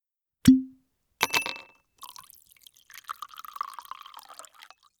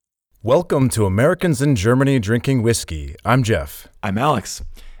Welcome to Americans in Germany Drinking Whiskey. I'm Jeff. I'm Alex,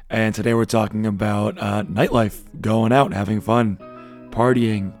 and today we're talking about nightlife, going out, having fun,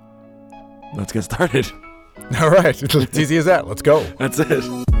 partying. Let's get started. All right, it's easy as that. Let's go. That's it.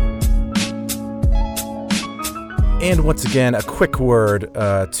 And once again, a quick word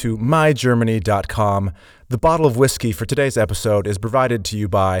to mygermany.com. The bottle of whiskey for today's episode is provided to you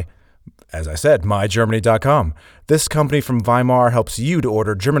by, as I said, mygermany.com. This company from Weimar helps you to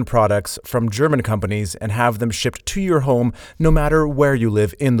order German products from German companies and have them shipped to your home no matter where you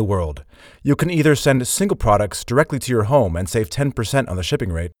live in the world. You can either send single products directly to your home and save 10% on the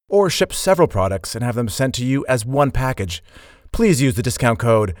shipping rate, or ship several products and have them sent to you as one package. Please use the discount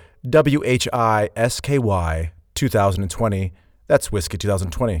code WHISKY 2020. That's Whiskey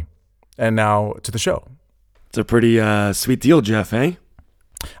 2020. And now to the show. It's a pretty sweet deal, Jeff, eh?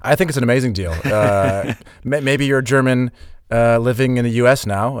 I think it's an amazing deal. Maybe you're a German living in the U.S.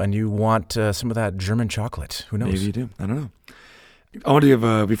 now, and you want some of that German chocolate. Who knows? Maybe you do. I don't know. I want to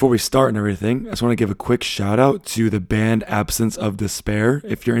give, before we start and everything, I just want to give a quick shout out to the band Absence of Despair.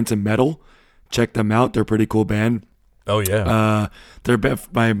 If you're into metal, check them out. They're a pretty cool band. Oh, yeah. They're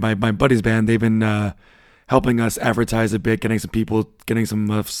my buddy's band. They've been helping us advertise a bit, getting some people, getting some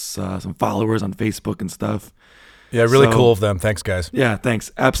followers on Facebook and stuff. Yeah, really cool of them. Thanks, guys. Yeah,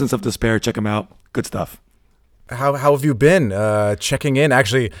 thanks. Absence of Despair. Check them out. Good stuff. How have you been? Checking in.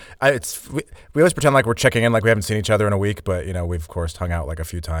 Actually, we always pretend like we're checking in, like we haven't seen each other in a week, but we've of course hung out like a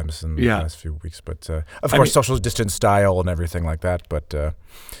few times in the last few weeks. But of course, social distance style and everything like that. But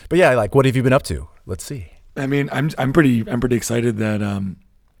yeah, like what have you been up to? Let's see. I mean, I'm pretty excited that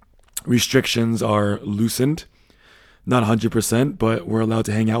restrictions are loosened. Not 100%, but we're allowed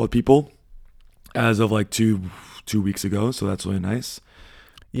to hang out with people as of like two weeks ago, so that's really nice.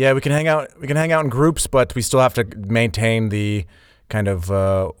 Yeah, we can hang out in groups, but we still have to maintain the kind of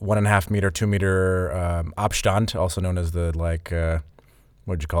 1.5 meter, 2 meter Abstand, also known as the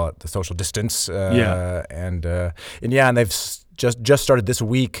what did you call it? The social distance. And they've just started this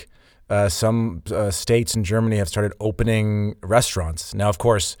week. Some states in Germany have started opening restaurants. Now, of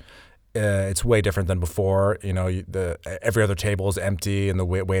course, it's way different than before. Every other table is empty, and the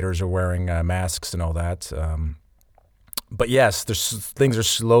waiters are wearing masks and all that. But yes, things are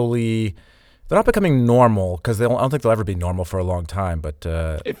slowly. They're not becoming normal because I don't think they'll ever be normal for a long time. But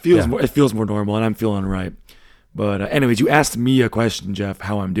it feels more normal, and I'm feeling right. But anyways, you asked me a question, Jeff,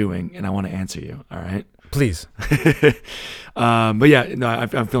 how I'm doing, and I want to answer you. All right, please. But yeah, no,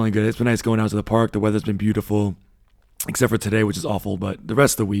 I'm feeling good. It's been nice going out to the park. The weather's been beautiful, except for today, which is awful. But the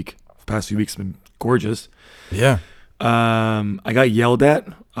rest of the week, the past few weeks, have been gorgeous. Yeah. I got yelled at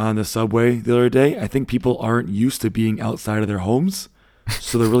on the subway the other day. I think people aren't used to being outside of their homes,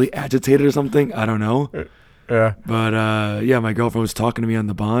 so they're really agitated or something. I don't know. Yeah. But my girlfriend was talking to me on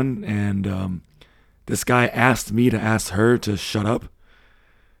the Bahn, and this guy asked me to ask her to shut up,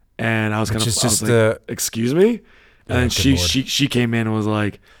 and I was kind of like, excuse me, and she came in and was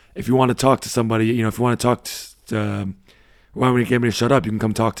like, if you want to talk to somebody, if you want to talk to, why would you get me to shut up? You can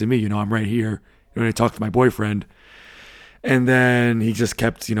come talk to me. I'm right here. You want to talk to my boyfriend. And then he just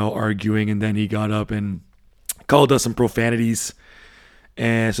kept, arguing, and then he got up and called us some profanities,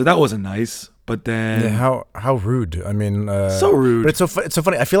 and so that wasn't nice. But then, how rude! I mean, so rude. But it's so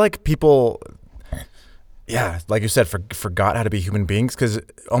funny. I feel like people, like you said, forgot how to be human beings. Because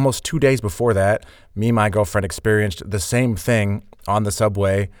almost 2 days before that, me and my girlfriend experienced the same thing on the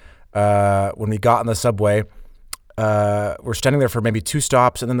subway. When we got on the subway. We're standing there for maybe 2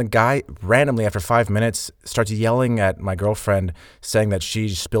 stops, and then the guy randomly after 5 minutes starts yelling at my girlfriend, saying that she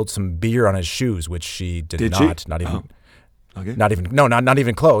spilled some beer on his shoes, which she did not. She? Not even. Oh. Okay. Not even. No, not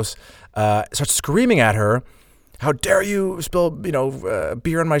even close. Starts screaming at her, "How dare you spill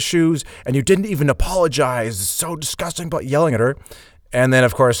beer on my shoes? And you didn't even apologize. It's so disgusting!" But yelling at her. And then,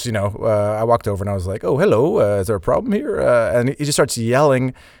 of course, I walked over and I was like, "Oh, hello. Is there a problem here?" And he just starts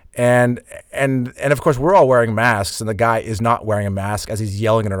yelling. And of course we're all wearing masks, and the guy is not wearing a mask as he's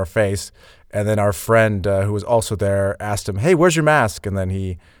yelling in our face. And then our friend who was also there asked him, "Hey, where's your mask?" And then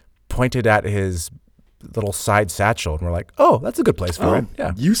he pointed at his little side satchel, and we're like, "Oh, that's a good place for it."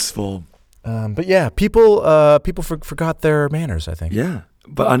 Yeah, useful. But yeah, people forgot their manners, I think. Yeah,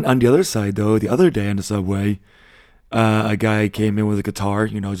 but on the other side though, the other day on the subway, a guy came in with a guitar,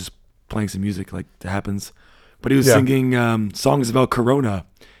 just playing some music like it happens, but he was singing songs about Corona.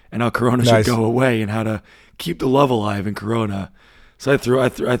 And how Corona should go away, and how to keep the love alive in Corona. So I threw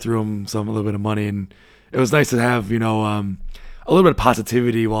him a little bit of money, and it was nice to have a little bit of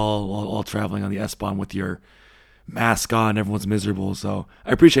positivity while traveling on the S-Bahn with your mask on. Everyone's miserable, so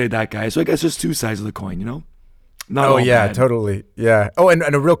I appreciate that, guy. So I guess just 2 sides of the coin, Not oh all yeah, bad. totally. Yeah. Oh, and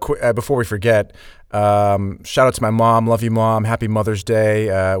a real quick before we forget, shout out to my mom. Love you, Mom. Happy Mother's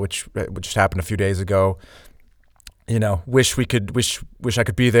Day, which happened a few days ago. You know, wish I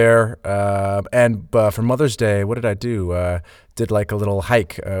could be there. And for Mother's Day, what did I do? Did like a little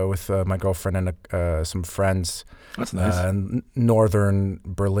hike with my girlfriend and some friends. That's nice. Northern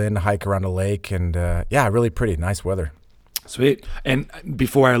Berlin, hike around a lake, and yeah, really pretty, nice weather. Sweet. And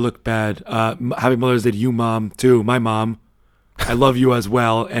before I look bad, happy Mother's Day to you, Mom, too. My mom. I love you as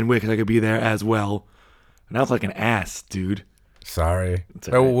well, and wish I could be there as well. And I was like an ass, dude. Sorry.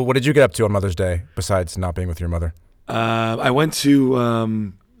 Right. What did you get up to on Mother's Day besides not being with your mother? I went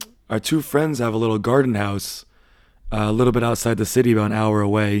to our two friends have a little garden house a little bit outside the city, about an hour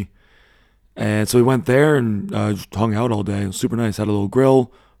away. And so we went there and just hung out all day. It was super nice. Had a little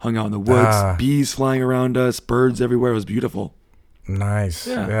grill, hung out in the woods, bees flying around us, birds everywhere. It was beautiful. Nice.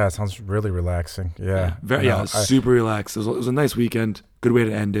 Yeah, it sounds really relaxing. Yeah. Super relaxed. It was a nice weekend. Good way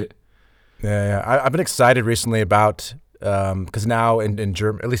to end it. Yeah. I've been excited recently about, because now in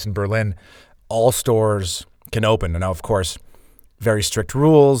Germany, at least in Berlin, all stores can open. And now, of course, very strict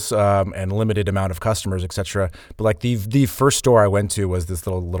rules and limited amount of customers, etc. But like the first store I went to was this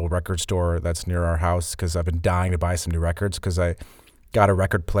little record store that's near our house, because I've been dying to buy some new records, because I got a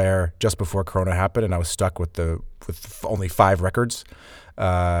record player just before Corona happened, and I was stuck with only 5 records.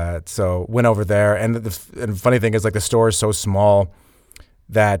 So went over there, and the funny thing is, like, the store is so small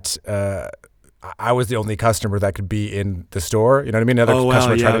that I was the only customer that could be in the store. You know what I mean? Another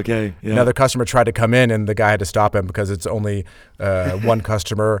customer tried to come in, and the guy had to stop him because it's only one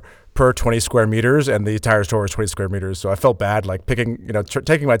customer per 20 square meters, and the entire store is 20 square meters. So I felt bad, like picking,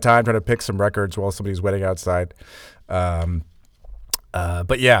 taking my time trying to pick some records while somebody's waiting outside. But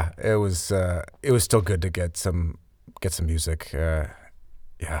yeah, it was still good to get some music.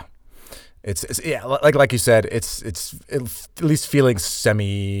 Yeah. It's like you said, it's at least feeling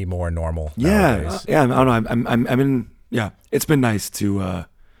semi more normal. Nowadays. I don't know. I'm in. Yeah, it's been nice to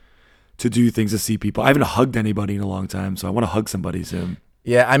do things, to see people. I haven't hugged anybody in a long time, so I want to hug somebody soon.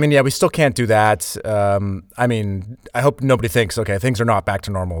 Yeah, I mean, we still can't do that. I mean, I hope nobody thinks, okay, things are not back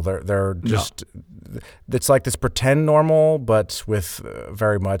to normal. They're just, it's like this pretend normal, but with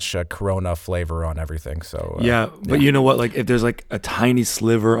very much a Corona flavor on everything. So but you know what? Like, if there's like a tiny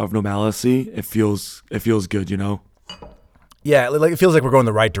sliver of normalcy, it feels good. Yeah, like it feels like we're going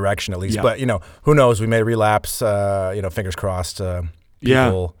the right direction at least. Yeah. But who knows? We may relapse. Fingers crossed.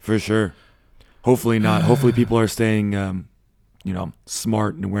 Yeah, for sure. Hopefully not. Hopefully people are staying.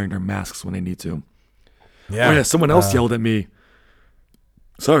 Smart and wearing their masks when they need to. Yeah. Oh yeah, someone else yelled at me.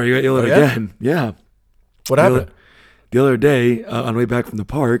 Sorry, you got yelled at again. Yeah. What happened? The other day, on the way back from the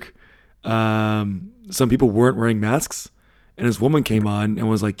park, some people weren't wearing masks, and this woman came on and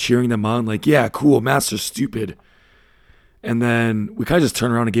was like cheering them on, like, yeah, cool, masks are stupid. And then we kind of just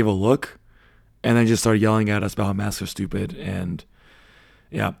turned around and gave a look, and then just started yelling at us about how masks are stupid. And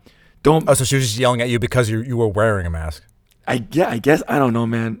yeah. So she was just yelling at you because you were wearing a mask? I guess. I don't know,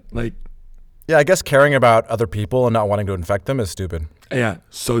 man. Like, yeah, I guess caring about other people and not wanting to infect them is stupid. Yeah,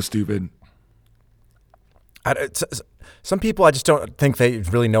 so stupid. Some people, I just don't think they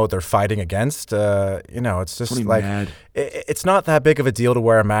really know what they're fighting against. It's just like it's not that big of a deal to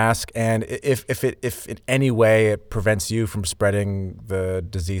wear a mask, and if in any way it prevents you from spreading the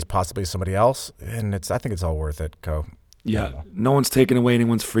disease, possibly to somebody else, and I think it's all worth it. Yeah, no one's taking away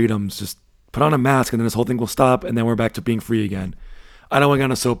anyone's freedoms. Just put on a mask, and then this whole thing will stop, and then we're back to being free again. I don't want to get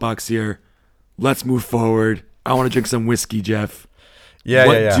on a soapbox here. Let's move forward. I want to drink some whiskey, Jeff.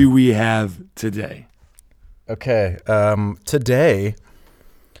 What do we have today? Okay. Today,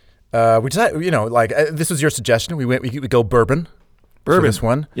 we decided, this was your suggestion. We go bourbon. For this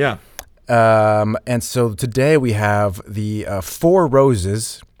one. Yeah. And so today we have the Four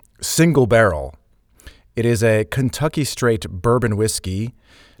Roses Single Barrel. It is a Kentucky straight bourbon whiskey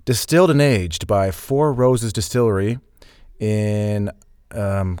distilled and aged by Four Roses Distillery in,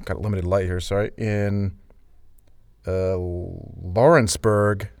 got a limited light here, sorry, in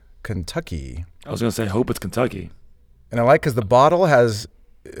Lawrenceburg, Kentucky. I was going to say, I hope it's Kentucky. And I like because the bottle has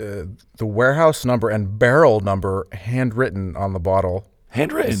the warehouse number and barrel number handwritten on the bottle.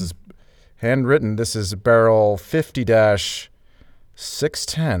 Handwritten? This is handwritten. This is barrel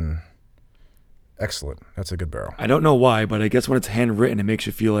 50-610. Excellent. That's a good barrel. I don't know why, but I guess when it's handwritten, it makes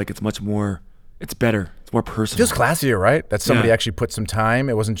you feel like it's better. It's more personal. It feels classier, right? That somebody actually put some time.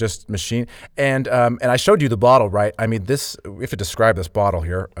 It wasn't just machine. And I showed you the bottle, right? I mean, we have to describe this bottle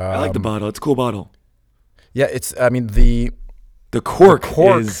here. I like the bottle. It's a cool bottle. Yeah, the cork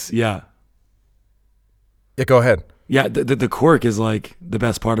is, yeah. Yeah, go ahead. Yeah, the cork is like the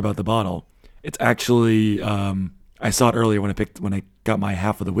best part about the bottle. It's actually I saw it earlier when I got my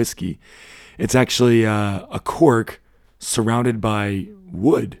half of the whiskey. It's actually a cork surrounded by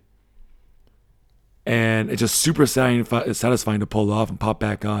wood. And it's just super satisfying to pull off and pop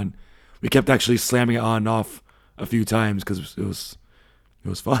back on. We kept actually slamming it on and off a few times because it was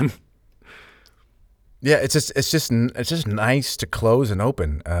fun. Yeah, it's just nice to close and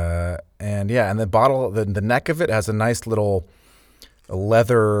open. And the bottle, the neck of it has a nice little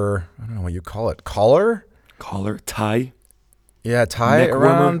leather, I don't know what you call it, collar, tie. Yeah, tie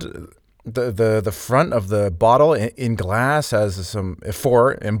around the front of the bottle in glass has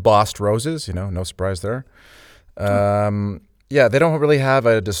four embossed roses. No surprise there. Yeah, they don't really have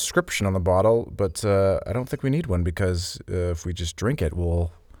a description on the bottle, but I don't think we need one because if we just drink it,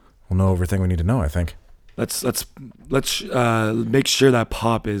 we'll know everything we need to know, I think. Let's make sure that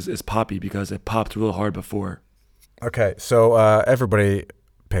pop is poppy because it popped real hard before. Okay, so everybody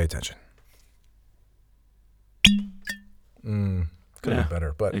pay attention. Could have been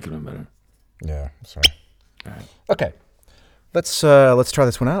better, but it could have been better. Yeah, sorry. All right. Okay, let's try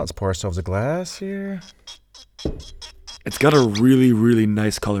this one out. Let's pour ourselves a glass here. It's got a really, really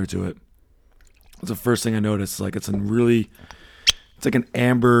nice color to it. That's the first thing I noticed. Like it's like an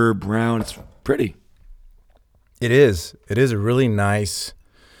amber brown. It's pretty. It is. It is a really nice.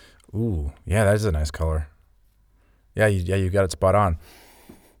 Ooh, yeah, that is a nice color. Yeah, you got it spot on.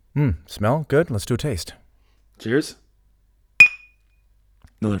 Smell good. Let's do a taste. Cheers.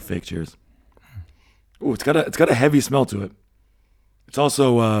 Another fake cheers. Ooh, it's got a heavy smell to it. It's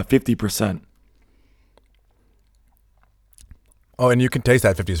also 50%. Oh, and you can taste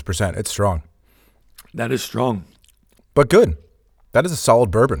that 50%. It's strong. That is strong. But good. That is a solid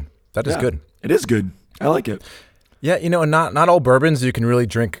bourbon. That is good. It is good. I like it. Yeah, and not all bourbons you can really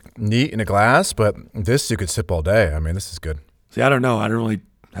drink neat in a glass, but this you could sip all day. I mean, this is good. See, I don't know. I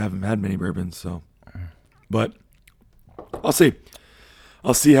haven't had many bourbons, so. But I'll see.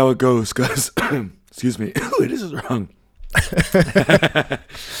 I'll see how it goes, because, excuse me, it is wrong.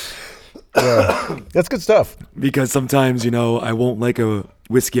 That's good stuff. Because sometimes, I won't like a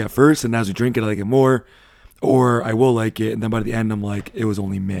whiskey at first, and as we drink it, I like it more. Or I will like it, and then by the end, I'm like, it was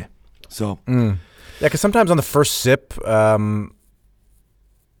only meh. So. Yeah, because sometimes on the first sip, you're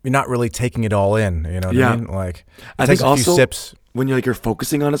not really taking it all in. You know what I mean? Like, I think also, sips. When you're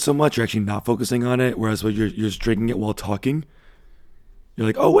focusing on it so much, you're actually not focusing on it. Whereas when you're just drinking it while talking, you're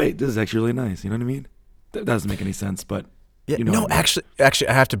like, oh wait, this is actually really nice. You know what I mean? That doesn't make any sense, but yeah, actually,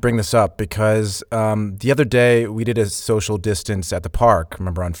 I have to bring this up because the other day we did a social distance at the park.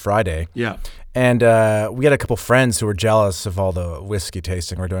 Remember on Friday? Yeah. And we had a couple friends who were jealous of all the whiskey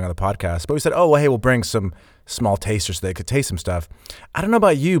tasting we're doing on the podcast. But we said, oh, well, hey, we'll bring some small tasters so they could taste some stuff. I don't know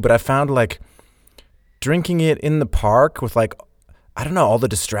about you, but I found like drinking it in the park with like, I don't know, all the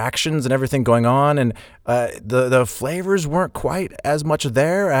distractions and everything going on. And the flavors weren't quite as much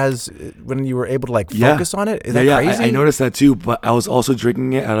there as when you were able to like focus on it. Is that crazy? I noticed that too, but I was also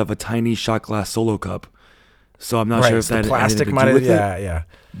drinking it out of a tiny shot glass solo cup. So I'm not sure if that had anything to do with it. Yeah.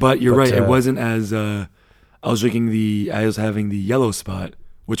 But you're right. It wasn't as I was having the yellow spot,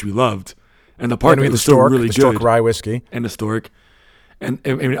 which we loved, and the park was still really good. Stork rye whiskey and the Stork, and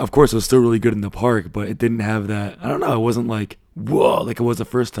I mean, of course, it was still really good in the park, but it didn't have that. I don't know. It wasn't like whoa, like it was the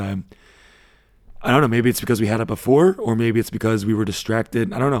first time. I don't know. Maybe it's because we had it before, or maybe it's because we were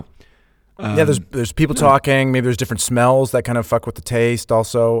distracted. I don't know. Yeah, there's people talking. Maybe there's different smells that kind of fuck with the taste.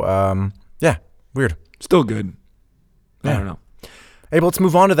 Also, yeah, weird. Still good. I don't know. Hey, but let's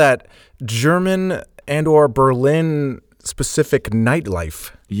move on to that German and or Berlin specific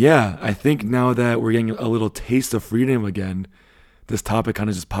nightlife. Yeah, I think now that we're getting a little taste of freedom again, this topic kind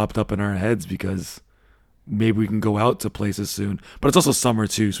of just popped up in our heads because maybe we can go out to places soon. But it's also summer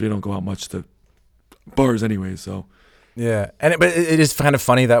too, so we don't go out much to bars anyway. So yeah, but it is kind of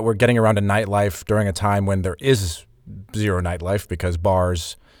funny that we're getting around to nightlife during a time when there is zero nightlife because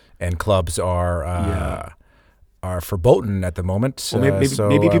bars and clubs are verboten at the moment. Well,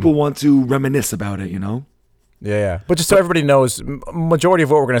 maybe people want to reminisce about it, Yeah. But just so everybody knows, majority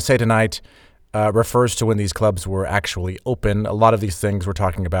of what we're going to say tonight refers to when these clubs were actually open. A lot of these things we're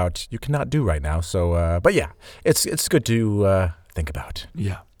talking about you cannot do right now. So, but yeah, it's good to think about.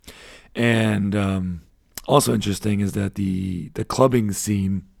 Yeah. And also interesting is that the clubbing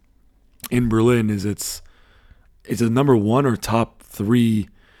scene in Berlin it's a number one or top three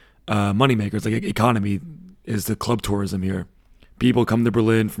moneymakers, like economy. Is the club tourism here. People come to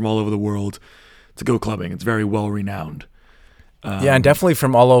Berlin from all over the world to go clubbing. It's very well renowned. Yeah, and definitely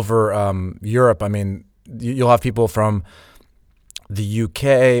from all over Europe. I mean, you'll have people from the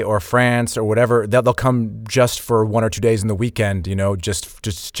UK or France or whatever, they'll come just for 1 or 2 days in the weekend,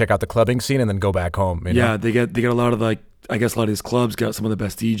 just check out the clubbing scene and then go back home. Yeah, they get a lot of I guess a lot of these clubs got some of the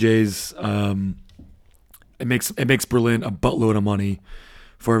best DJs. It makes Berlin a buttload of money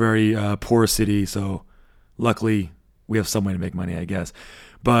for a very poor city. So luckily we have some way to make money, I guess.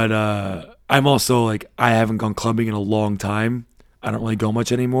 But I'm also I haven't gone clubbing in a long time. I don't really go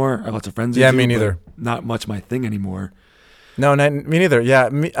much anymore. I have lots of friends. Yeah, me neither. Not much my thing anymore. No, me neither. Yeah,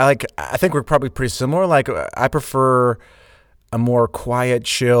 I think we're probably pretty similar. I prefer a more quiet,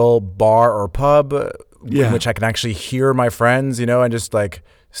 chill bar or pub in which I can actually hear my friends, and just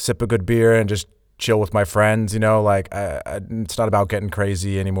sip a good beer and just chill with my friends. It's not about getting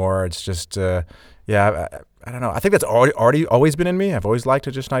crazy anymore. It's just, I don't know. I think that's always been in me. I've always liked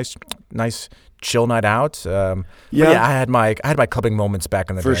a just nice chill night out. I had my clubbing moments back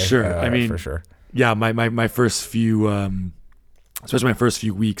in the day. For sure. For sure. Yeah, my first few, especially my first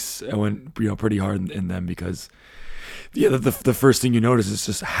few weeks, I went pretty hard in them because the first thing you notice is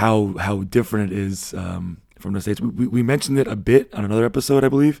just how different it is from the States. We mentioned it a bit on another episode, I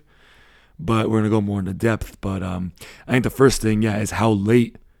believe, but we're gonna go more into depth. But I think the first thing, is how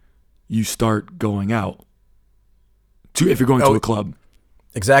late you start going out if you're going to a club.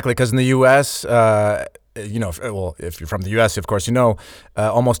 Exactly, because in the U.S., if you're from the U.S., of course,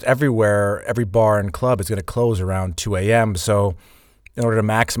 almost everywhere, every bar and club is going to close around 2 a.m. So in order to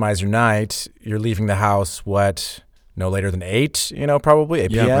maximize your night, you're leaving the house, no later than 8, probably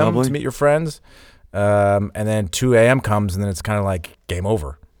 8 p.m. to meet your friends. And then 2 a.m. comes, and then it's kind of like game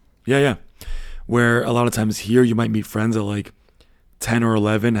over. Yeah. Where a lot of times here, you might meet friends at 10 or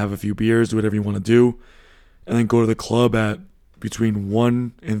 11, have a few beers, do whatever you want to do, and then go to the club at between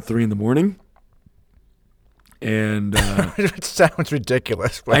 1 and 3 in the morning. And it sounds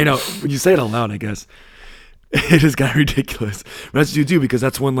ridiculous. I know. When you say it out loud, I guess it is kind of ridiculous. But that's what you do, because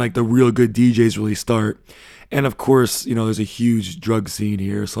that's when the real good DJs really start. And of course, there's a huge drug scene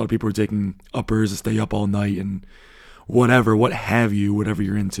here. So a lot of people are taking uppers to stay up all night and whatever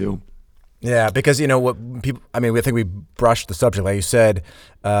you're into. Yeah, because what people. I think we brushed the subject, like you said.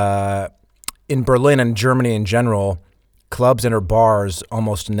 In Berlin and Germany in general, clubs and or bars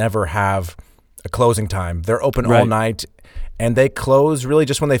almost never have a closing time. They're open all night, and they close really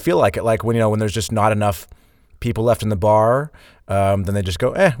just when they feel like it. Like when there's just not enough people left in the bar, then they just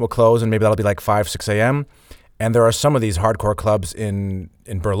go, we'll close, and maybe that'll be 5, 6 a.m. And there are some of these hardcore clubs in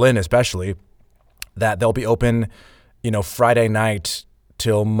Berlin, especially, that they'll be open, Friday night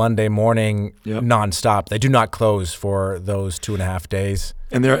till Monday morning, nonstop. They do not close for those 2.5 days.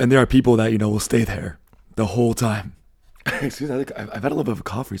 And there are people that will stay there the whole time. Excuse me, I've had a little bit of a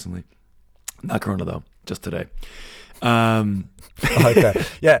cough recently. Not Corona though, just today. I like that.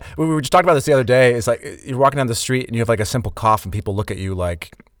 Yeah, we were just talking about this the other day. It's you're walking down the street and you have a simple cough, and people look at you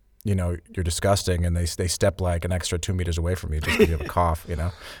you're disgusting, and they step an extra 2 meters away from you just because you have a cough.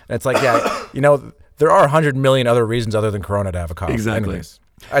 And it's there are 100 million other reasons other than Corona to have a cough. Exactly. Anyways,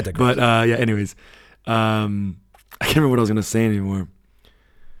 I digress. But anyways, I can't remember what I was gonna say anymore.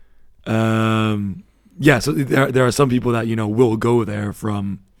 So there are some people that will go there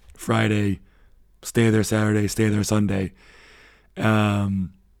from Friday, stay there Saturday, stay there Sunday. And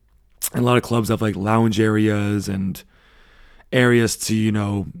a lot of clubs have lounge areas and areas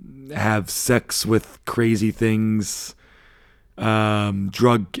to have sex with crazy things,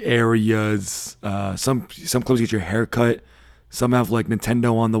 drug areas. Some clubs get your hair cut. Some have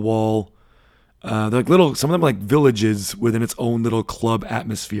Nintendo on the wall. They're some of them villages within its own little club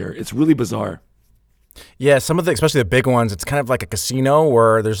atmosphere. It's really bizarre. Yeah, some of especially the big ones, it's kind of like a casino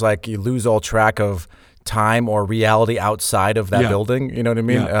where there's you lose all track of time or reality outside of that building. You know what I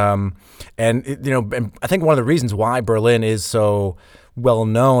mean? Yeah. And I think one of the reasons why Berlin is so well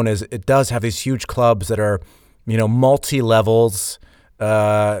known is it does have these huge clubs that are, multi levels,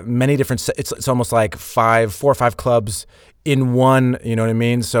 many different. It's almost 4 or 5 clubs in one. You know what I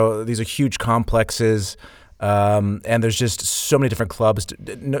mean? So these are huge complexes. And there's just so many different clubs.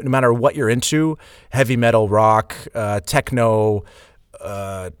 No matter what you're into, heavy metal, rock, techno,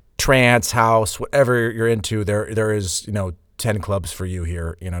 trance, house, whatever you're into, there is 10 clubs for you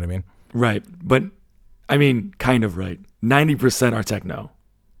here. You know what I mean? Right, but kind of right. 90% are techno.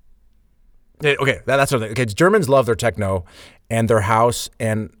 Okay, that's what. Okay, Germans love their techno and their house,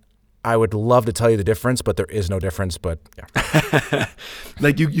 and I would love to tell you the difference, but there is no difference. But yeah,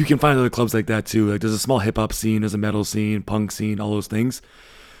 you can find other clubs like that too. There's a small hip hop scene, there's a metal scene, punk scene, all those things.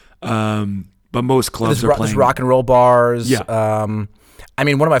 But most clubs are playing. There's rock and roll bars. Yeah. One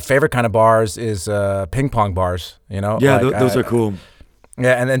of my favorite kind of bars is ping pong bars. Yeah, those are cool.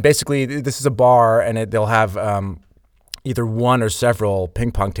 Yeah, and then basically this is a bar, and they'll have either one or several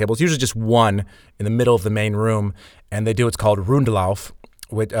ping pong tables, usually just one in the middle of the main room, and they do what's called Rundelauf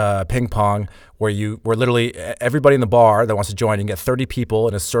with ping pong, where literally everybody in the bar that wants to join, you can get 30 people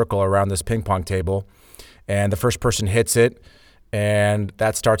in a circle around this ping pong table, and the first person hits it, and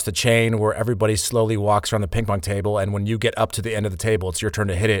that starts the chain where everybody slowly walks around the ping pong table, and when you get up to the end of the table, it's your turn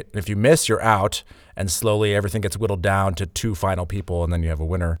to hit it. And if you miss, you're out, and slowly everything gets whittled down to 2 final people, and then you have a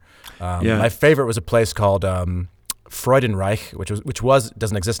winner. My favorite was a place called Freudenreich, which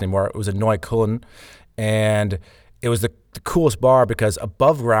doesn't exist anymore. It was in Neukölln, and it was the coolest bar because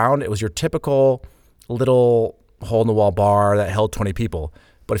above ground, it was your typical little hole-in-the-wall bar that held 20 people.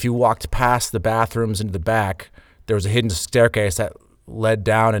 But if you walked past the bathrooms into the back, there was a hidden staircase that led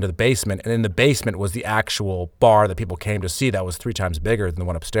down into the basement, and in the basement was the actual bar that people came to see that was 3 times bigger than the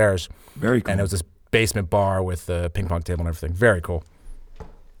one upstairs. Very cool. And it was this basement bar with the ping pong table and everything. Very cool.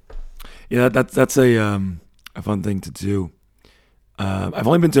 Yeah, that's a fun thing to do. I've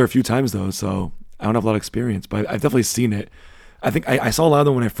only been there a few times though, so I don't have a lot of experience, but I've definitely seen it. I think I saw a lot of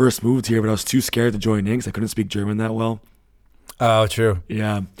them when I first moved here, but I was too scared to join in because I couldn't speak German that well. Oh, true.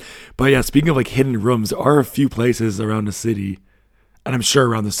 Yeah. But yeah, speaking of like hidden rooms, there are a few places around the city, and I'm sure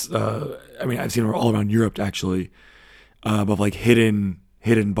around this, I've seen them all around Europe actually, of like hidden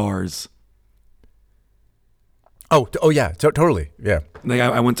bars. Oh yeah, totally. Yeah. Like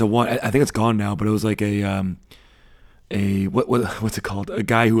I went to one, I think it's gone now, but it was like what's it called? A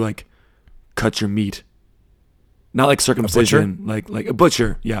guy who like cuts your meat. Not like circumcision, like a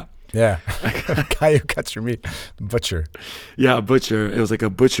butcher. Yeah. Yeah. A guy who cuts your meat. Butcher. Yeah, a butcher. It was like a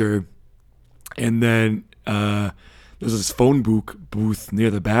butcher. And then there was this phone booth near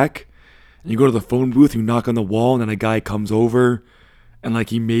the back. And you go to the phone booth, you knock on the wall, and then a guy comes over, and like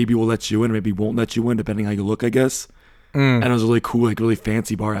he maybe will let you in, or maybe won't let you in, depending how you look, I guess. And it was a really cool, like really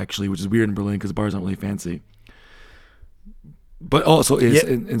fancy bar actually, which is weird in Berlin because bars aren't really fancy. But also,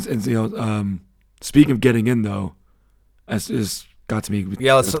 speaking of getting in though, is got to me.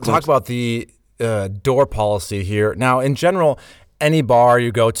 Yeah, let's talk about the door policy here. Now, in general, any bar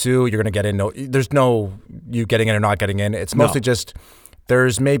you go to, you're going to get in. There's no you getting in or not getting in. It's mostly just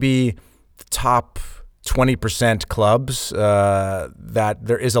there's maybe the top 20% clubs that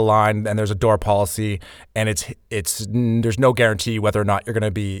there is a line and there's a door policy, and it's there's no guarantee whether or not you're going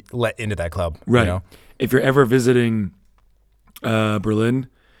to be let into that club. Right. You know? If you're ever visiting Berlin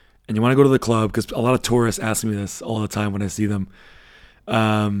and you want to go to the club, because a lot of tourists ask me this all the time when I see them.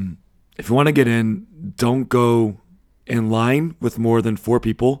 If you want to get in, don't go in line with more than 4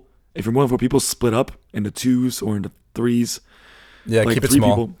 people. If you're more than 4 people, split up into 2s or into 3s. Yeah, like keep it 3 small.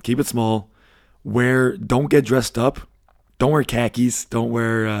 People, keep it small. Don't get dressed up. Don't wear khakis. Don't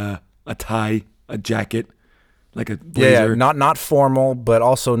wear a tie, a jacket, like a blazer. Yeah, not formal, but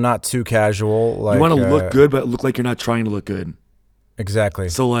also not too casual. Like, you want to look good, but look like you're not trying to look good. Exactly.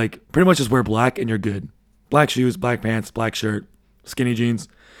 So like pretty much just wear black and you're good. Black shoes, black pants, black shirt, skinny jeans.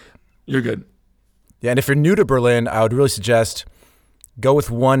 You're good. Yeah, and if you're new to Berlin, I would really suggest go with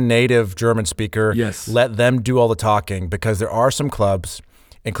one native German speaker. Yes. Let them do all the talking, because there are some clubs,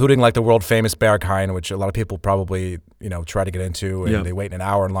 including like the world famous Berghain, which a lot of people probably try to get into, and they wait an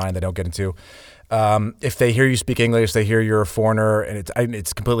hour in line, they don't get into. If they hear you speak English, they hear you're a foreigner, and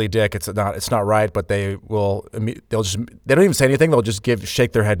it's completely dick. It's not right, but they don't even say anything. They'll just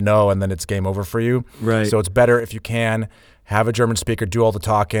shake their head no, and then it's game over for you. Right. So it's better if you can have a German speaker do all the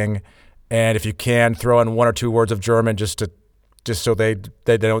talking, and if you can throw in 1 or 2 words of German just so they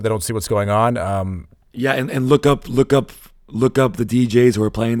don't see what's going on. Yeah, and look up the DJs who are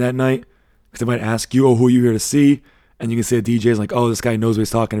playing that night, because they might ask you, who are you here to see? And you can say the DJ's like, this guy knows what he's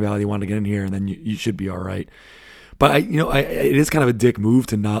talking about. He wanted to get in here, and then you should be all right. But it is kind of a dick move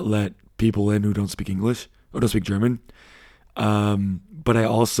to not let people in who don't speak English or don't speak German. But I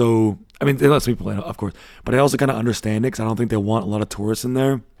also, they let people in, of course. But I also kind of understand it, because I don't think they want a lot of tourists in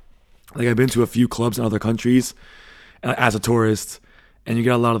there. Like, I've been to a few clubs in other countries as a tourist, and you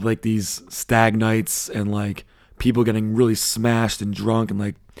get a lot of like these stag nights and like people getting really smashed and drunk and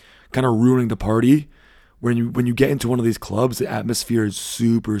like kind of ruining the party. When you get into one of these clubs, the atmosphere is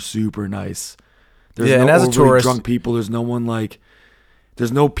super, super nice. There's no and as a tourist, drunk people. There's no one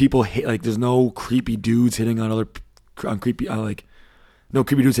there's no people there's no creepy dudes hitting on no creepy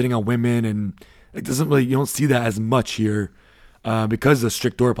dudes hitting on women, and it doesn't really, you don't see that as much here because of the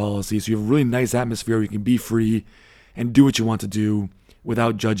strict door policy. So you have a really nice atmosphere where you can be free and do what you want to do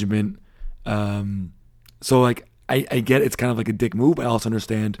without judgment. So like I get it's kind of like a dick move, but I also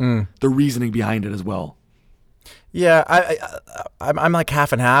understand the reasoning behind it as well. Yeah, I'm like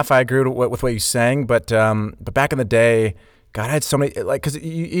half and half. I agree with what you're saying, but back in the day, God, I had so many, like, because it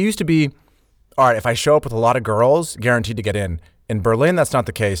used to be all right, if I show up with a lot of girls, guaranteed to get in. In Berlin, that's not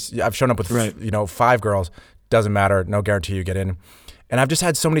the case. I've shown up with, 5 girls. Doesn't matter. No guarantee you get in. And I've just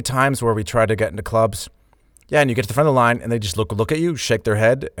had so many times where we try to get into clubs. Yeah, and you get to the front of the line, and they just look at you, shake their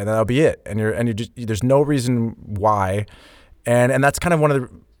head, and that'll be it. And you just, there's no reason why. And that's kind of one of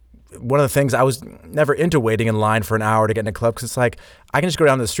the things. I was never into waiting in line for an hour to get in a club, because it's like I can just go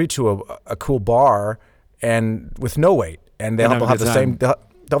down the street to a cool bar and with no wait, and they'll have the same. They'll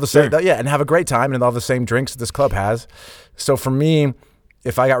have the same, and have a great time, and they'll have the same drinks that this club has. So for me,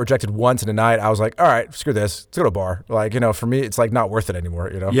 if I got rejected once in a night, I was like, all right, screw this, let's go to a bar. Like, for me, it's like not worth it anymore.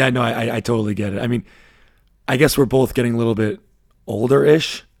 Yeah, no, I totally get it. I mean, I guess we're both getting a little bit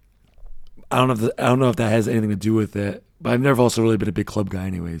older-ish. I don't know if that has anything to do with it, but I've never also really been a big club guy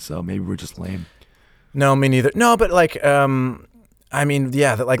anyway, so maybe we're just lame. No, me neither. No, but like, I mean,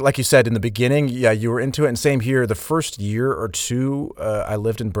 yeah, like you said in the beginning, yeah, you were into it, and same here. The first year or two I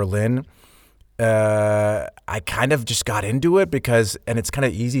lived in Berlin, I kind of just got into it and it's kind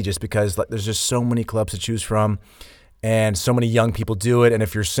of easy just because like, there's just so many clubs to choose from. And so many young people do it. And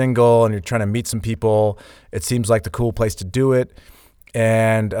if you're single and you're trying to meet some people, it seems like the cool place to do it.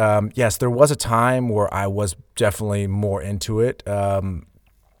 And yes, there was a time where I was definitely more into it.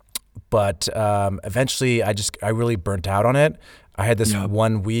 But eventually I really burnt out on it. I had this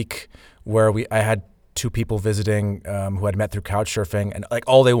 1 week where I had 2 people visiting who I'd met through couch surfing, and like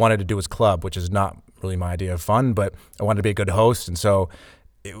all they wanted to do was club, which is not really my idea of fun, but I wanted to be a good host. And so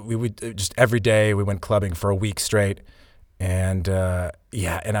we would just every day we went clubbing for a week straight, and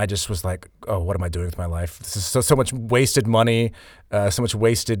and I just was like, oh, what am I doing with my life? This is so much wasted money, so much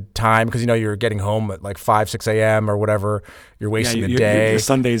wasted time, because you're getting home at like 5-6 a.m. or whatever. You're wasting the day. Your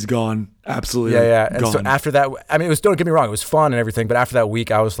Sunday's gone, absolutely. Yeah. And so after that, I mean, don't get me wrong, it was fun and everything, but after that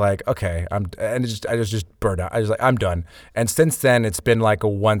week, I was like, okay, I was just burned out. I was like, I'm done. And since then, it's been like a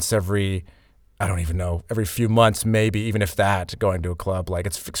once every, I don't even know, every few months, maybe, even if that, going to a club. Like,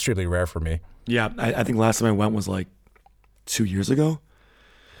 it's extremely rare for me. Yeah, I think last time I went was like 2 years ago.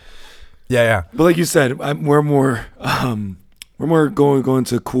 Yeah. But like you said, we're more going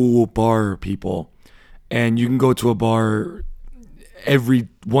to cool bar people, and you can go to a bar,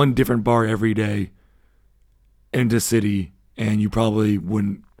 one different bar every day in the city, and you probably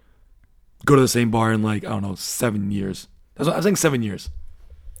wouldn't go to the same bar in like, I don't know, 7 years. That's what I was saying, 7 years.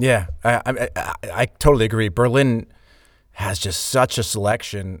 Yeah, I totally agree. Berlin has just such a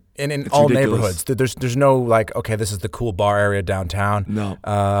selection in all ridiculous. Neighborhoods. There's no like, okay, this is the cool bar area downtown. No.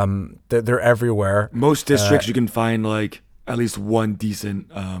 They're everywhere. Most districts you can find like at least one decent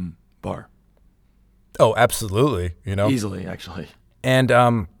bar. Oh, absolutely. Easily, actually. And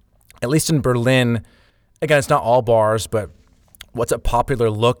at least in Berlin, again, it's not all bars, but what's a popular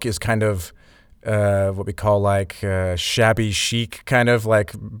look is kind of what we call like shabby chic, kind of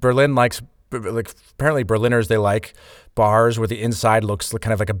like Berlin likes. Like apparently Berliners, they like bars where the inside looks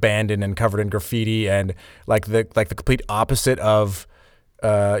kind of like abandoned and covered in graffiti, and like the complete opposite of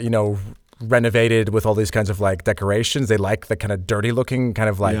renovated with all these kinds of like decorations. They like the kind of dirty looking kind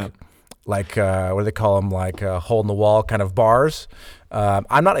of like what do they call them, like hole in the wall kind of bars.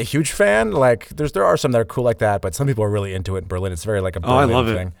 I'm not a huge fan. Like there are some that are cool like that, but some people are really into it in Berlin. It's very like a Berlin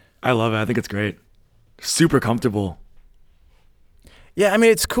thing. I love it. I think it's great. Super comfortable. Yeah, I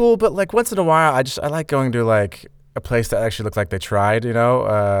mean, it's cool, but like once in a while, I like going to like a place that actually looks like they tried, I'm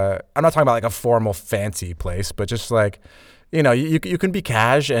not talking about like a formal fancy place, but just like, you can be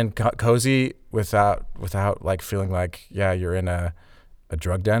cash and cozy without like feeling like, yeah, you're in a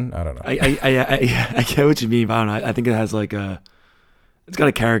drug den. I don't know. I get what you mean, but I don't know. I think it has like it's got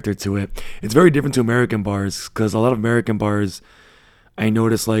a character to it. It's very different to American bars, because a lot of American bars, I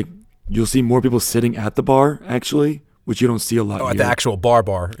notice like you'll see more people sitting at the bar actually, which you don't see a lot here. At the actual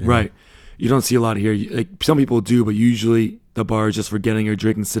bar. Right. You don't see a lot here. Like some people do, but usually the bar is just for getting your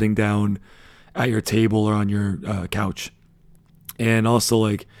drink and sitting down at your table or on your couch. And also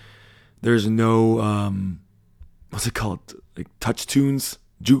like there's no, what's it called? Like touch tunes?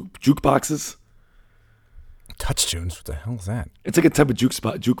 Jukeboxes? Touch tunes? What the hell is that? It's like a type of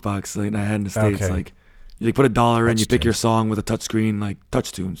jukebox like I had in the States. Okay. Like you like put $1 in, you pick your song with a touch screen, like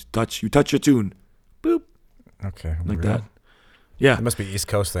touch tunes. You touch your tune. Boop. Okay. Like that. Yeah. It must be East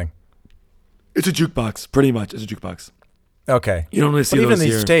Coast thing. It's a jukebox, pretty much. It's a jukebox. Okay. You don't really see those even in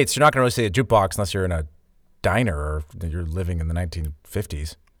the States, you're not going to really see a jukebox unless you're in a diner or you're living in the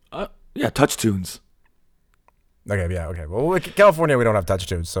 1950s. Yeah, touch tunes. Okay, yeah, okay. Well, California, we don't have touch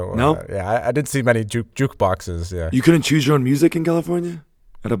tunes, so no. Yeah, I didn't see many jukeboxes. Yeah. You couldn't choose your own music in California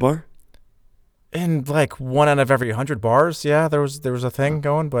at a bar? In like 1 out of every 100 bars, yeah, there was a thing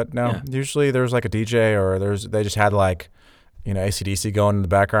going, but no. Yeah. Usually there was like a DJ, or they just had like, AC/DC going in the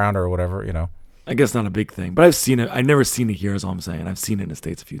background or whatever, I guess not a big thing, but I've seen it. I've never seen it here, is all I'm saying. I've seen it in the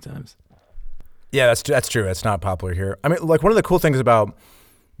States a few times. Yeah, that's true. It's not popular here. I mean, like one of the cool things about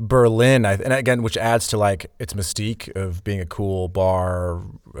Berlin, and again, which adds to like its mystique of being a cool bar,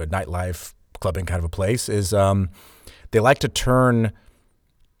 a nightlife, clubbing kind of a place, is they like to turn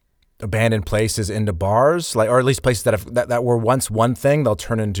abandoned places into bars, like, or at least places that were once one thing, they'll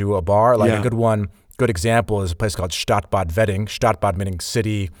turn into a bar. Like a good example is a place called Stadtbad Wedding. Stadtbad meaning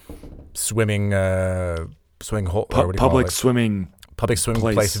city swimming hole, public swimming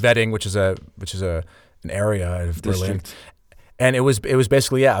place. Wedding, which is an area of Berlin, and it was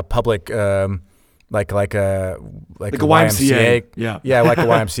basically a public like a YMCA. Yeah, like a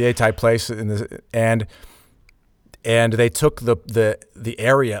YMCA type place and they took the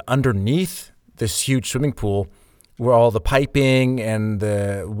area underneath this huge swimming pool where all the piping and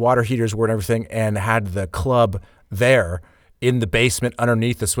the water heaters were and everything, and had the club there in the basement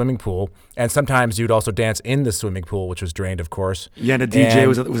underneath the swimming pool. And sometimes you'd also dance in the swimming pool, which was drained, of course. Yeah, and the DJ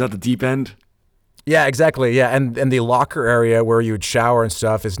was at the deep end. Yeah, exactly. Yeah, and the locker area where you would shower and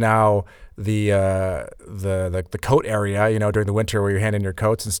stuff is now the coat area, you know, during the winter where you're handing your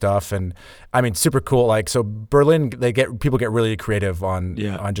coats and stuff. And I mean, super cool. Like, so Berlin, people get really creative on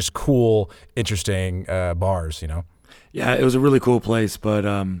just cool, interesting bars, you know. Yeah, it was a really cool place, but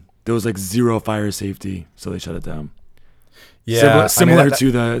there was like zero fire safety, so they shut it down. Yeah, similar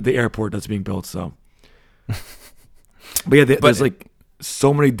to the airport that's being built. So, but yeah, there's like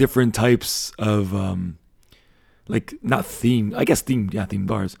so many different types of like not themed, I guess themed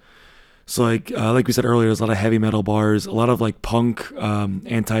bars. So like we said earlier, there's a lot of heavy metal bars, a lot of like punk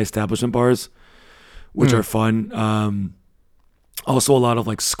anti-establishment bars, which are fun. Also a lot of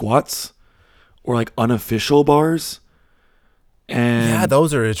like squats or like unofficial bars. And yeah,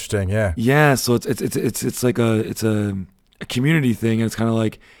 those are interesting. Yeah. Yeah, so it's like a community thing, and it's kind of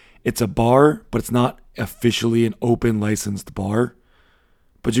like it's a bar, but it's not officially an open licensed bar.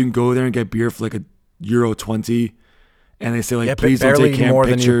 But you can go there and get beer for like €1.20, and they say like, please don't take canned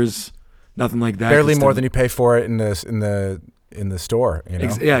pictures, nothing like that. Barely more than you pay for it in the store. You know?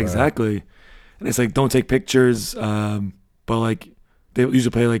 Exactly. And it's like, don't take pictures, but like they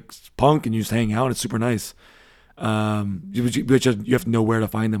usually play like punk, and you just hang out, and it's super nice. You have to know where to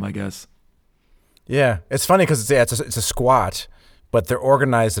find them, I guess. Yeah, it's funny because it's a squat, but they're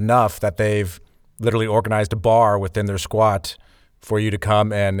organized enough that they've literally organized a bar within their squat for you to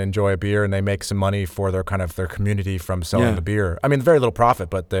come and enjoy a beer, and they make some money for their community from selling the beer. I mean, very little profit,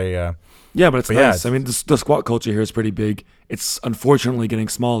 but they. But it's nice. I mean, the squat culture here is pretty big. It's unfortunately getting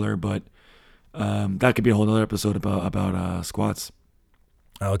smaller, but that could be a whole other episode about squats.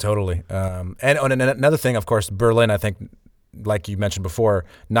 Oh, totally. And another thing, of course, Berlin, I think, like you mentioned before,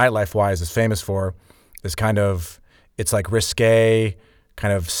 nightlife-wise, is famous for this kind of, it's like risque,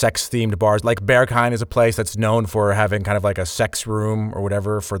 kind of sex-themed bars. Like Berghain is a place that's known for having kind of like a sex room or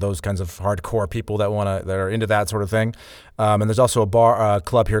whatever for those kinds of hardcore people that are into that sort of thing. And there's also a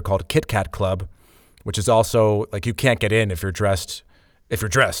club here called Kit Kat Club, which is also like you can't get in if you're dressed.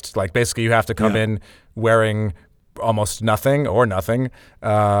 Like basically you have to come in wearing almost nothing or nothing.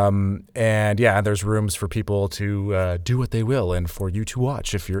 And there's rooms for people to do what they will and for you to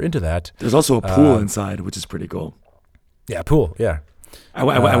watch if you're into that. There's also a pool inside, which is pretty cool. Yeah, pool. Yeah.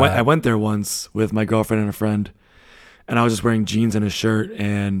 I went there once with my girlfriend and a friend, and I was just wearing jeans and a shirt,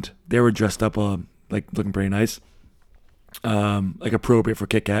 and they were dressed up like looking pretty nice, like appropriate for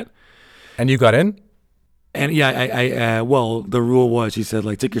Kit Kat. And you got in? And yeah, well, the rule was, she said,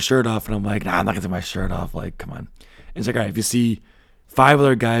 like, take your shirt off, and I'm like, nah, I'm not gonna take my shirt off. Like, come on. And it's like, all right, if you see 5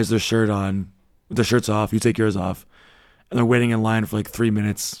 other guys with their shirts off, you take yours off, and they're waiting in line for like 3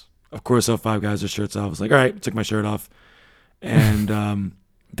 minutes. Of course, so 5 guys with their shirts off. I was like, all right, took my shirt off. And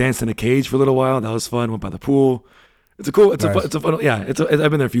danced in a cage for a little while. That was fun. Went by the pool. It's a fun. I've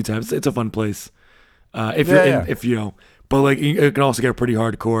been there a few times. It's a fun place. If you know, but like it can also get pretty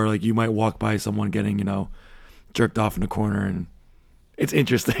hardcore. Like you might walk by someone getting jerked off in a corner, and it's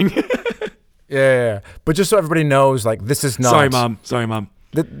interesting. Yeah. But just so everybody knows, like this is not. Sorry, mom.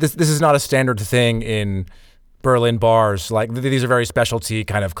 This is not a standard thing in Berlin bars. Like these are very specialty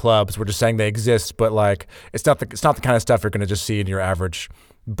kind of clubs. We're just saying they exist, but like it's not the kind of stuff you're going to just see in your average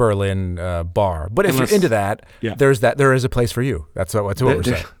Berlin bar. But if you're into that, there is a place for you. That's what we're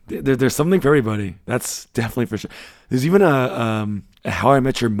saying. There's something for everybody. That's definitely for sure. There's even a How I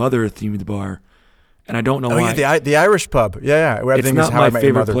Met Your Mother themed bar, and I don't know why. Yeah, the Irish pub. Yeah. Where it's not my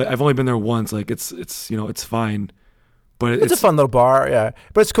favorite place. I've only been there once. Like it's it's fine, but it's a fun little bar. Yeah,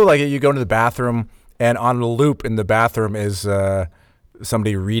 but it's cool. Like you go into the bathroom, and on the loop in the bathroom is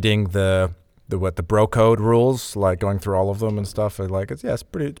somebody reading the bro code rules, like going through all of them and stuff. Like it's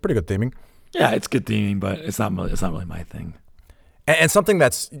pretty good theming. Yeah, it's good theming, but it's not really my thing. And something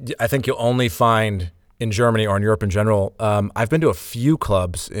that's, I think you'll only find in Germany or in Europe in general. I've been to a few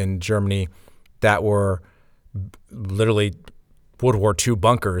clubs in Germany that were literally World War II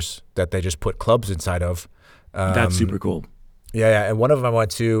bunkers that they just put clubs inside of. That's super cool. Yeah. And one of them I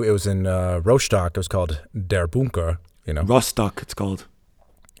went to, it was in Rostock. It was called Der Bunker. Rostock, it's called.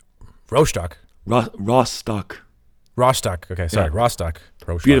 Rostock. Rostock. Rostock. Okay, sorry, yeah. Rostock.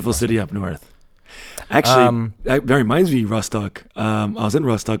 Beautiful city up north. Actually, that reminds me of Rostock. I was in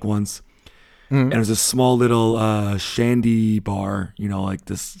Rostock once, and it was a small little shandy bar, like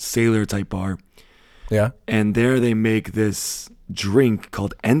this sailor type bar. Yeah. And there they make this drink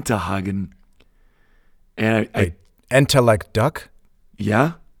called Enterhagen. And Enta like duck?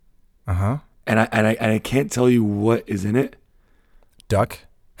 Yeah. Uh-huh. And I can't tell you what is in it. Duck?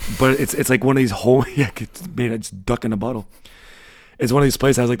 But it's like one of these it's made it's duck in a bottle. It's one of these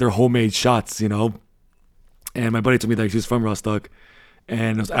places that has like their homemade shots, And my buddy told me that he's from Rostock,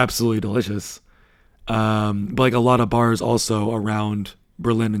 and it was absolutely delicious. But like a lot of bars also around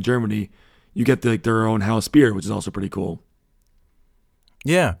Berlin and Germany, you get their own house beer, which is also pretty cool.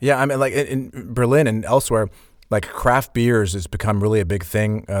 Yeah. I mean, like in Berlin and elsewhere, like craft beers has become really a big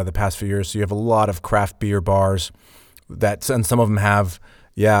thing the past few years. So you have a lot of craft beer bars and some of them have,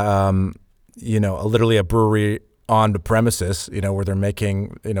 literally a brewery on the premises, where they're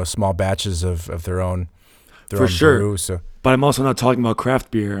making, small batches of their own For sure. brew. So. But I'm also not talking about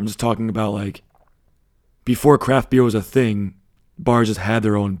craft beer. I'm just talking about like before craft beer was a thing, bars just had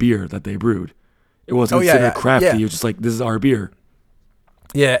their own beer that they brewed. It wasn't considered crafty. Yeah. It was just like, this is our beer.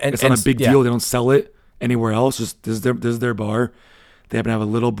 Yeah, and it's not a big deal. They don't sell it anywhere else. Just this is their bar. They happen to have a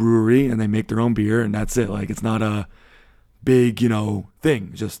little brewery and they make their own beer, and that's it. Like it's not a big,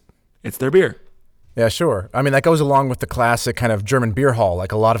 thing. Just it's their beer. Yeah, sure. I mean, that goes along with the classic kind of German beer hall.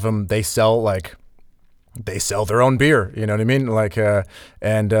 Like a lot of them, they sell their own beer. You know what I mean? Like,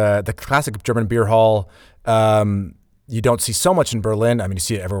 the classic German beer hall, you don't see so much in Berlin. I mean, you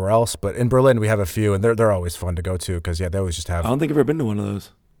see it everywhere else, but in Berlin we have a few, and they're always fun to go to because they always just have. I don't think I've ever been to one of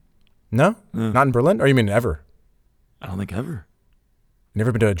those. No, not in Berlin. Or you mean ever? I don't think ever.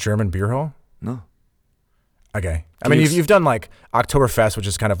 Never been to a German beer hall? No. Okay. I mean, you've done like Oktoberfest, which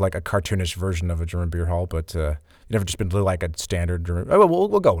is kind of like a cartoonish version of a German beer hall, but you've never just been to like a standard German. Oh,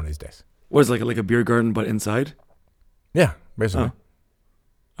 we'll go one of these days. What is it, like a beer garden, but inside? Yeah, basically.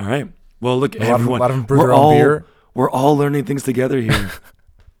 Oh. All right. Well, look, a lot of them brew their own beer. We're all learning things together here.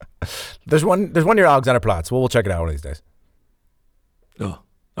 There's one near Alexanderplatz. We'll check it out one of these days. Oh,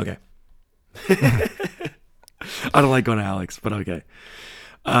 okay. I don't like going to Alex, but okay.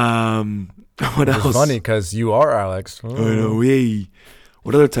 What else? It's funny because you are Alex. Oh. I know.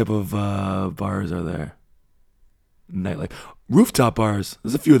 What other type of bars are there? Nightlife, rooftop bars.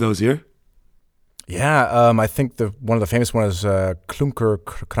 There's a few of those here. Yeah, I think one of the famous ones is Klunker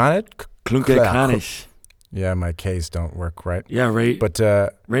Kranisch. Yeah, my K's don't work right. Yeah, right. But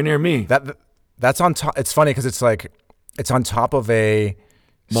right near me. That's on top. It's funny because it's on top of a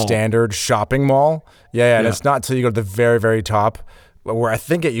standard shopping mall. Yeah, and it's not until you go to the very, very top, where I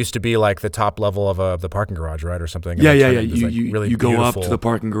think it used to be like the top level of the parking garage, right, or something. Yeah. You go up to the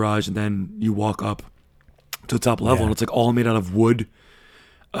parking garage and then you walk up to the top level, and it's like all made out of wood.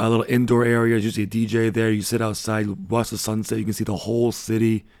 A little indoor area. There's usually a DJ there. You sit outside, you watch the sunset. You can see the whole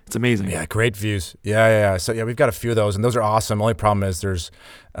city. It's amazing. Yeah, great views. Yeah. So we've got a few of those, and those are awesome. Only problem is there's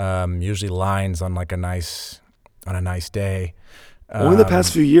usually lines on like a nice day. Only the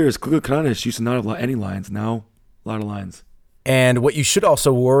past few years, Klunker Kranisch used to not have any lines. Now, a lot of lines. And what you should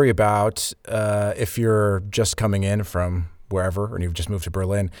also worry about if you're just coming in from wherever and you've just moved to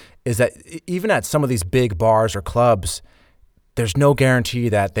Berlin is that even at some of these big bars or clubs, there's no guarantee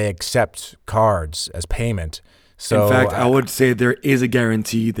that they accept cards as payment. So, in fact, I would say there is a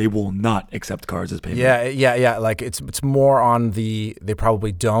guarantee they will not accept cards as payment. Yeah. Like it's more on they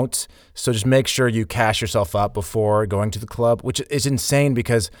probably don't. So just make sure you cash yourself up before going to the club, which is insane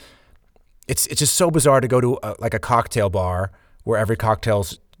because it's just so bizarre to go to a cocktail bar where every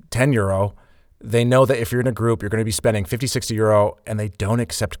cocktail's €10. They know that if you're in a group, you're going to be spending 50, 60 euro, and they don't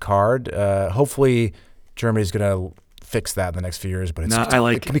accept card. Hopefully, Germany's going to fix that in the next few years, but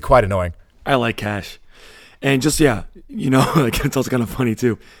it can be quite annoying. I like cash. And just, like it's also kind of funny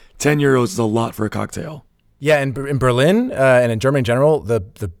too. €10 is a lot for a cocktail. Yeah, in Berlin and in Germany in general,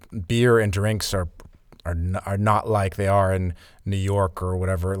 the beer and drinks are not like they are in New York or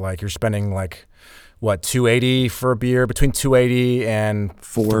whatever. Like you're spending like what, $2.80 for a beer, between $2.80 and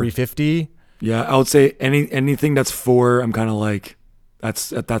 $3.50. Yeah, I would say anything that's $4, I'm kind of like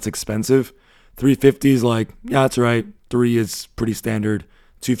that's expensive. $3.50 is like, yeah, that's right. $3 is pretty standard.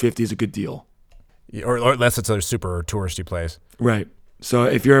 $2.50 is a good deal. Or unless it's a super touristy place. Right. So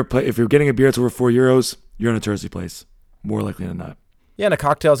if you're getting a beer that's over €4, you're in a touristy place, more likely than not. Yeah, and a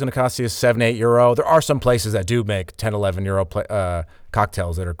cocktail is going to cost you €7-8. There are some places that do make €10-11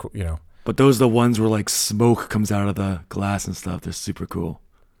 cocktails that are, you know. But those are the ones where like smoke comes out of the glass and stuff. They're super cool.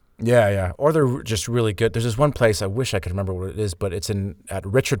 Yeah. Or they're just really good. There's this one place, I wish I could remember what it is, but it's at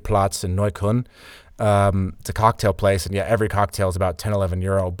Richardplatz in Neukölln. It's a cocktail place, and yeah, every cocktail is about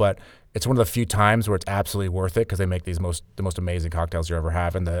 €10-11. But it's one of the few times where it's absolutely worth it because they make the most amazing cocktails you ever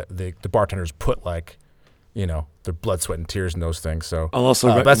have, and the bartenders put like, you know, their blood, sweat, and tears in those things. So I'll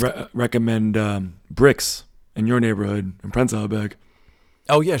also recommend Bricks in your neighborhood in Prenzlauer Berg.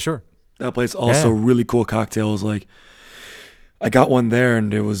 Oh yeah, sure. That place also really cool cocktails. Like I got one there,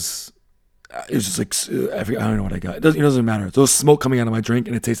 and it was just like I don't know what I got. It doesn't matter. There was smoke coming out of my drink,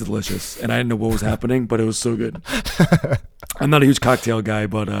 and it tasted delicious. And I didn't know what was happening, but it was so good. I'm not a huge cocktail guy,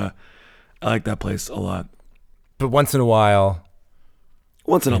 but I like that place a lot. But once in a while,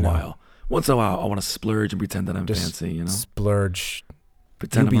 I want to splurge and pretend that I'm fancy. You know, splurge.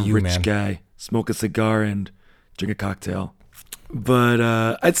 Pretend I'm a rich guy. Smoke a cigar and drink a cocktail. But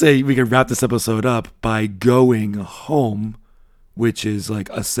I'd say we can wrap this episode up by going home, which is like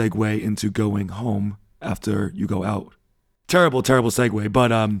a segue into going home after you go out. Terrible segue.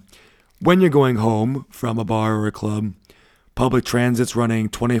 But when you're going home from a bar or a club, public transit's running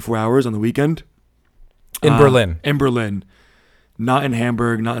 24 hours on the weekend. In Berlin. In Berlin. Not in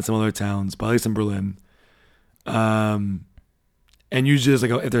Hamburg, not in some other towns, but at least in Berlin. And usually there's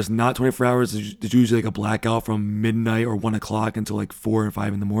like if there's not 24 hours, there's usually like a blackout from midnight or 1 o'clock until like 4 or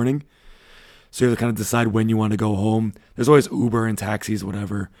 5 in the morning. So you have to kind of decide when you want to go home. There's always Uber and taxis,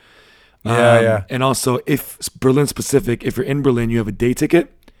 whatever. Yeah. And also, if Berlin specific, if you're in Berlin, you have a day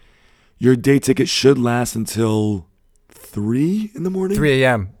ticket. Your day ticket should last until 3 in the morning. 3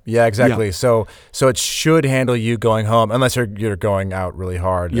 a.m. Yeah, exactly. Yeah. So it should handle you going home, unless you're going out really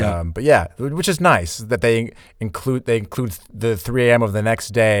hard. Yeah. But yeah, which is nice that they include the 3 a.m. of the next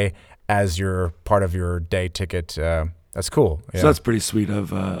day as your part of your day ticket. That's cool. Yeah. So that's pretty sweet of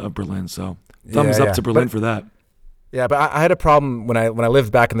Berlin. So thumbs up to Berlin for that. Yeah, but I had a problem when I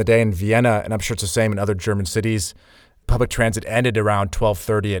lived back in the day in Vienna, and I'm sure it's the same in other German cities. Public transit ended around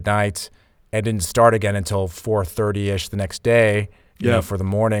 12:30 at night. It didn't start again until 4:30ish the next day, you know, for the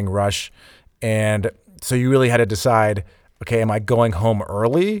morning rush. And so you really had to decide, okay, am I going home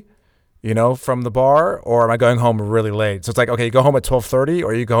early, you know, from the bar, or am I going home really late? So it's like, okay, you go home at 12:30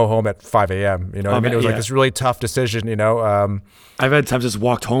 or you go home at 5 a.m., you know what I mean? It was like this really tough decision, you know. I've had times just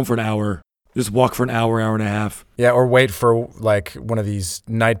walked home for an hour. Just walk for an hour and a half. Yeah, or wait for like one of these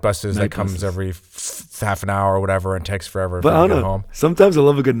night buses that comes every half an hour or whatever and takes forever to get home. Sometimes I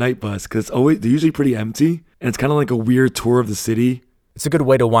love a good night bus because they're usually pretty empty, and it's kind of like a weird tour of the city. It's a good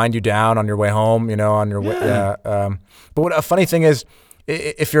way to wind you down on your way home, you know, on your way. But what a funny thing is,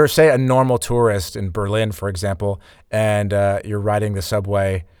 if you're, say, a normal tourist in Berlin, for example, and you're riding the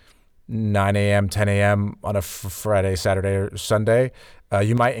subway 9 a.m., 10 a.m. on a Friday, Saturday, or Sunday,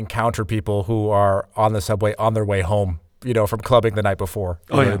 you might encounter people who are on the subway on their way home, you know, from clubbing the night before.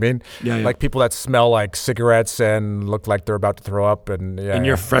 You know what I mean? Yeah. Like people that smell like cigarettes and look like they're about to throw up. And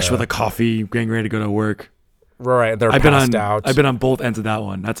you're fresh with a coffee, getting ready to go to work. Right. They're passed out. I've been on both ends of that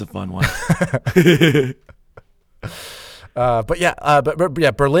one. That's a fun one.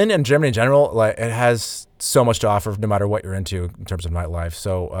 But Berlin and Germany in general, like it has so much to offer no matter what you're into in terms of nightlife.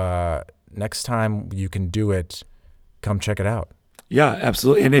 So next time you can do it, come check it out. Yeah,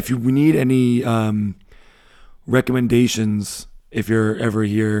 absolutely. And if you need any recommendations, if you're ever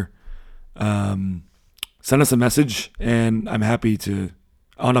here, send us a message, and I'm happy to.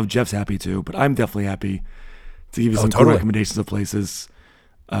 I don't know if Jeff's happy to, but I'm definitely happy to give you some cool recommendations of places.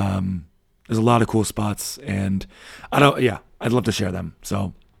 There's a lot of cool spots, and I'd love to share them.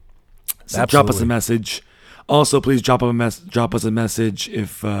 So drop us a message. Also, please drop us a message if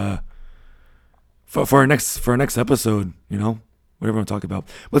for our next episode. You know, whatever I'm talking about.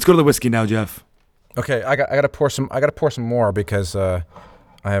 Let's go to the whiskey now, Jeff. Okay, I gotta pour some more because I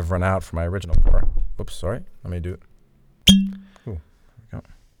have run out for my original pour. Oops, sorry. Let me do it. Ooh, there we go.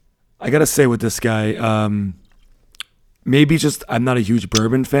 I gotta say with this guy, maybe just I'm not a huge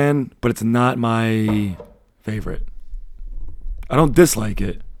bourbon fan, but it's not my favorite. I don't dislike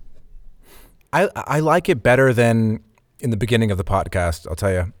it. I like it better than in the beginning of the podcast, I'll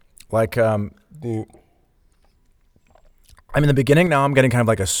tell you. Like in the beginning now I'm getting kind of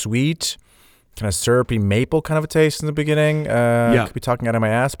like a sweet, kind of syrupy maple kind of a taste in the beginning. I could be talking out of my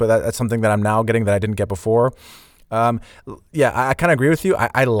ass, but that's something that I'm now getting that I didn't get before. I kind of agree with you.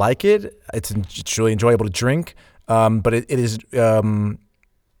 I like it. It's really enjoyable to drink, but it is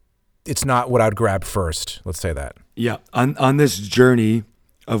it's not what I'd grab first. Let's say that. Yeah. On this journey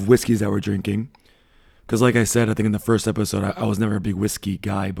of whiskeys that we're drinking, because like I said, I think in the first episode, I was never a big whiskey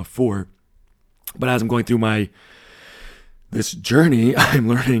guy before. But as I'm going through this journey, I'm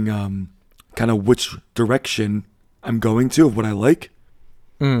learning kind of which direction I'm going to of what I like.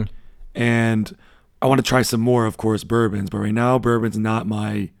 And I want to try some more, of course, bourbons. But right now, bourbon's not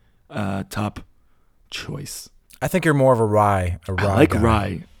my top choice. I think you're more of a rye. I like guy.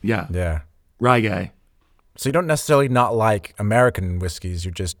 Rye. Yeah. Yeah. Rye guy. So you don't necessarily not like American whiskeys.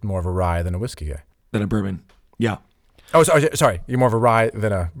 You're just more of a rye than a whiskey guy. Than a bourbon. Yeah. Oh, sorry. You're more of a rye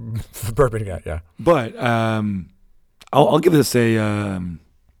than a bourbon guy. Yeah. But I'll give this I'll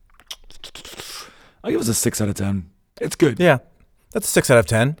give this a 6 out of 10. It's good. Yeah. That's a 6 out of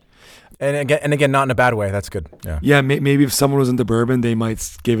 10. And again, not in a bad way. That's good. Yeah. Yeah. Maybe if someone was into bourbon, they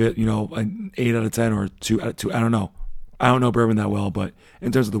might give it, an 8 out of 10 or 2 out of 2. I don't know. I don't know bourbon that well, but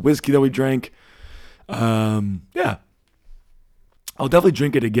in terms of the whiskey that we drank, yeah, I'll definitely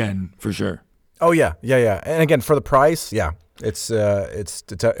drink it again for sure. Oh yeah. And again, for the price, yeah, it's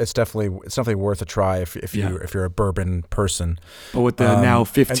definitely worth a try if you're a bourbon person. But with the now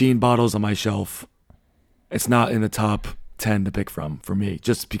 15 bottles on my shelf, it's not in the top 10 to pick from for me,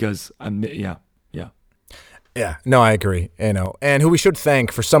 just because Yeah, no, I agree. And who we should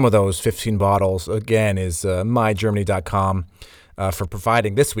thank for some of those 15 bottles again is mygermany.com for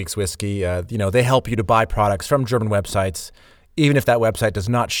providing this week's whiskey. They help you to buy products from German websites, even if that website does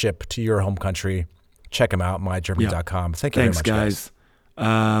not ship to your home country. Check them out, mygermany.com. Thank you very much, guys.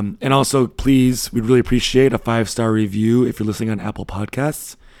 And also, please, we'd really appreciate a 5-star review if you're listening on Apple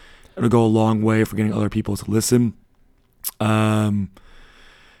Podcasts. It'll go a long way for getting other people to listen.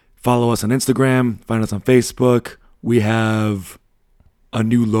 Follow us on Instagram. Find us on Facebook. We have a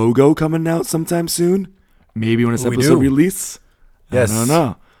new logo coming out sometime soon. Maybe when this episode release. Yes. I don't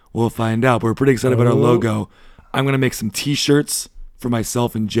know. We'll find out. But we're pretty excited about our logo. I'm going to make some T-shirts for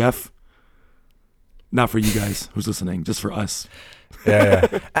myself and Jeff. Not for you guys who's listening, just for us.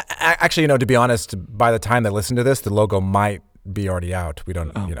 Yeah. Actually, to be honest, by the time they listen to this, the logo might be already out. We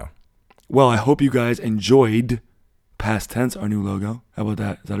don't, Well, I hope you guys enjoyed past tense, our new logo. How about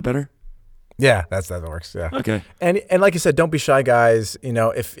that? Is that better? Yeah, that works. Yeah. Okay. And like you said, don't be shy, guys.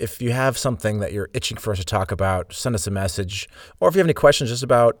 If you have something that you're itching for us to talk about, send us a message. Or if you have any questions just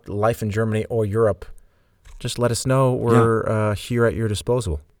about life in Germany or Europe, just let us know. We're here at your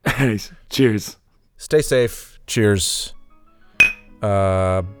disposal. Cheers. Stay safe. Cheers.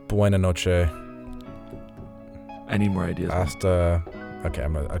 Buena noche. I need more ideas. Hasta. Okay,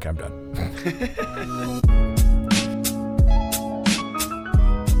 I'm done.